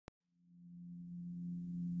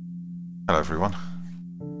Hello everyone.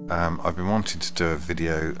 I've been wanting to do a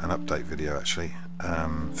video, an update video actually,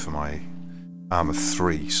 for my ArmA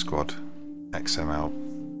 3 Squad XML,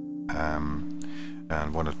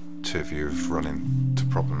 and one or two of you have run into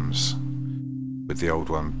problems with the old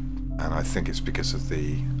one, and I think it's because of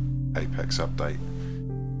the Apex update.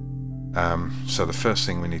 So the first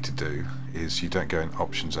thing we need to do is you don't go in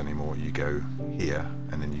options anymore, you go here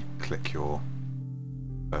and then you click your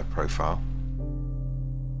profile,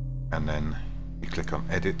 and then you click on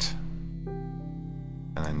edit,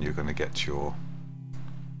 and then you're going to get your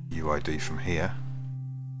UID from here.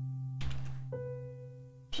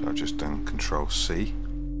 So I've just done Control C.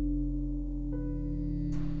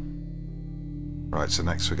 Right, so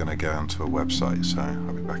next we're going to go onto a website, so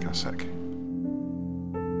I'll be back in a sec.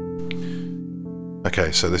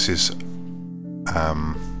 Okay, so this is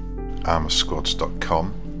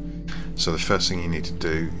armasquads.com. So the first thing you need to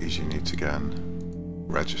do is you need to go and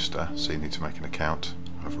register, so you need to make an account.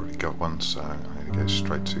 I've already got one, so I need to go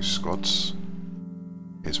straight to squads.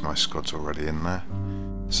 Here's my squads already in there.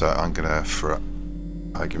 So I'm gonna, for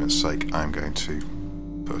argument's sake, I'm going to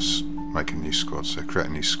make a new squad. So create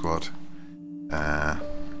a new squad.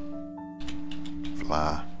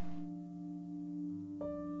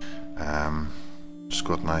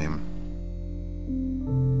 Squad name.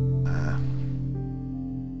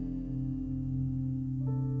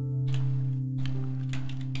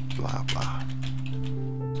 Blah blah.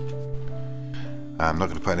 I'm not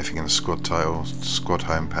going to put anything in the squad title, squad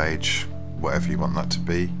homepage, whatever you want that to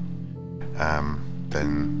be.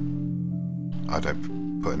 Then I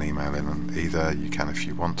don't put an email in either. You can if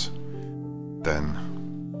you want. Then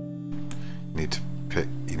you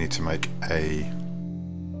need to make a.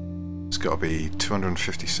 It's got to be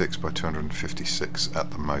 256 by 256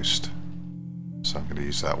 at the most. So I'm going to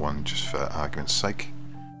use that one just for argument's sake.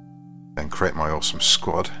 Then create my awesome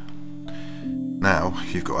squad. Now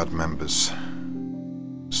you've got to add members,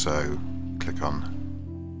 so click on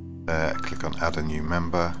there, click on add a new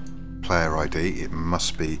member, player ID, it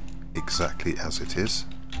must be exactly as it is.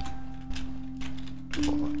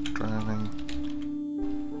 Driving.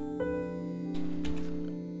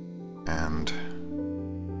 And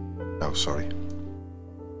oh, sorry,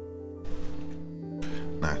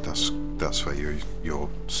 no, that's where your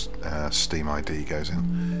Steam ID goes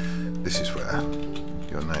in. This is where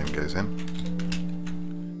your name goes in.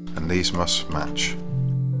 And these must match.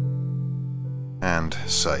 And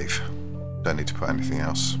save. Don't need to put anything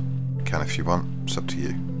else. You can if you want, it's up to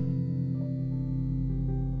you.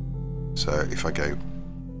 So if I go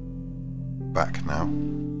back now,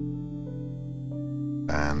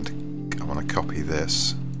 and I want to copy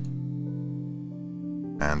this,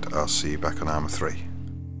 and I'll see you back on ArmA 3.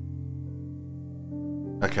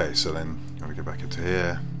 Okay, so then you want to go back into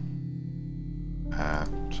here.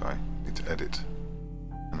 Sorry, need to edit.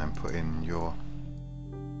 And then put in your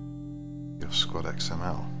Squad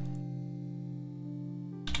XML.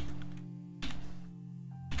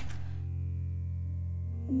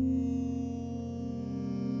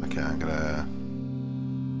 Okay, I'm gonna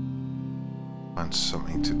find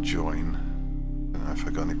something to join. I don't know if I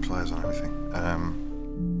got any players on everything.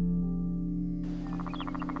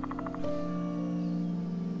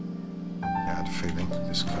 I had a feeling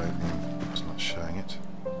this clothing was not showing it.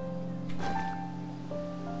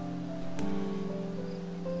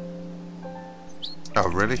 Oh,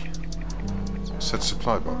 really? It said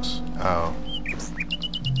supply box. Oh.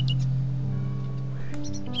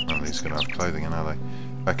 Well, these are going to have clothing in, are they?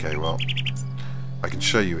 Okay, well, I can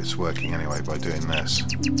show you it's working anyway by doing this.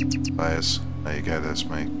 Players. There you go, there's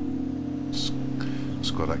my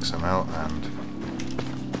Squad XML, and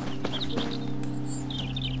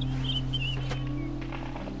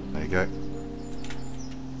there you go.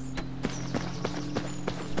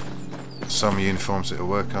 Some uniforms it'll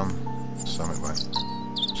work on, some it won't.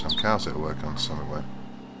 Some cars it'll work on, some it won't.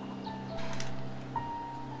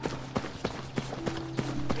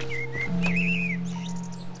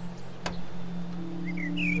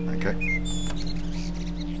 Okay.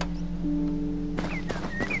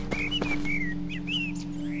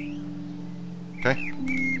 Okay.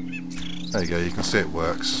 There you go, you can see it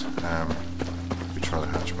works. We try the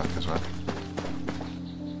hatchback as well.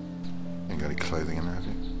 Ain't got any clothing in there, have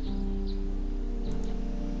you?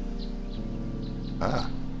 Ah.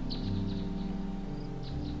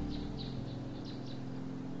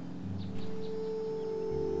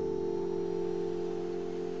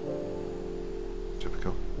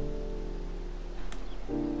 Typical.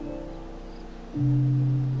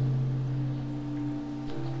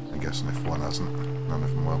 I'm guessing if one hasn't, none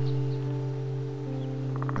of them will.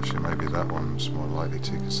 Actually, maybe that one's more likely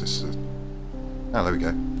to, because this is... Oh, there we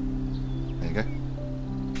go. There you go.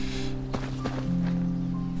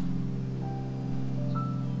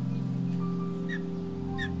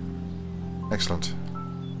 Excellent.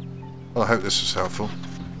 Well, I hope this was helpful.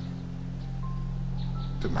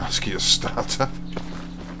 Didn't ask you to start up.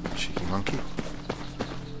 Cheeky monkey.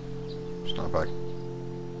 It's not a bag.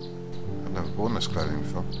 I've never worn this clothing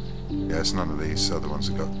before. Yeah, it's none of these other ones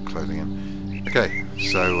that got clothing in. Okay,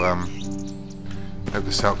 so hope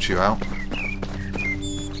this helped you out.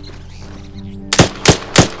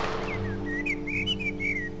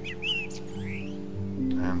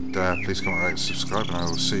 And please comment, rate, and subscribe, and I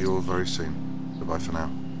will see you all very soon. Goodbye for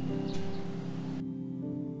now.